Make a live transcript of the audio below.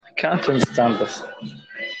Can't understand this.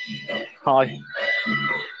 Hi,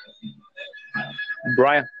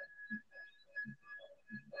 Brian.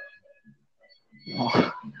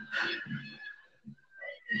 Oh,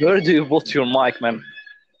 where do you put your mic, man?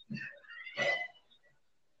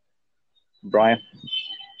 Brian.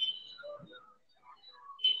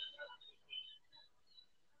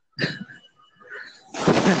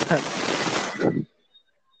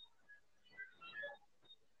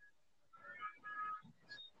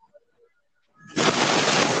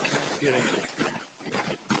 Hearing.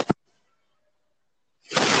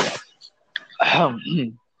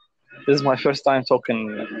 This is my first time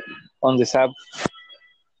talking on this app,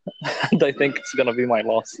 and I think it's gonna be my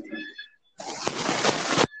last.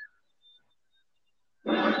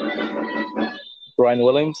 Brian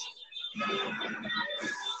Williams.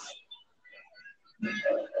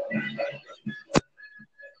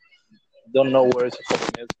 Don't know where his phone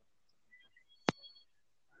is.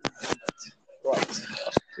 Right.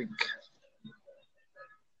 I think.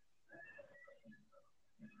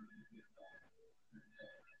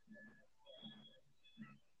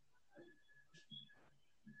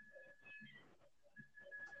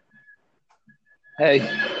 Hey.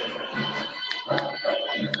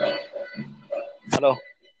 Hello.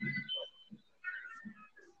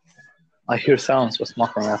 I hear sounds, but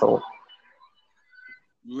nothing at all.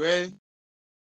 You ready?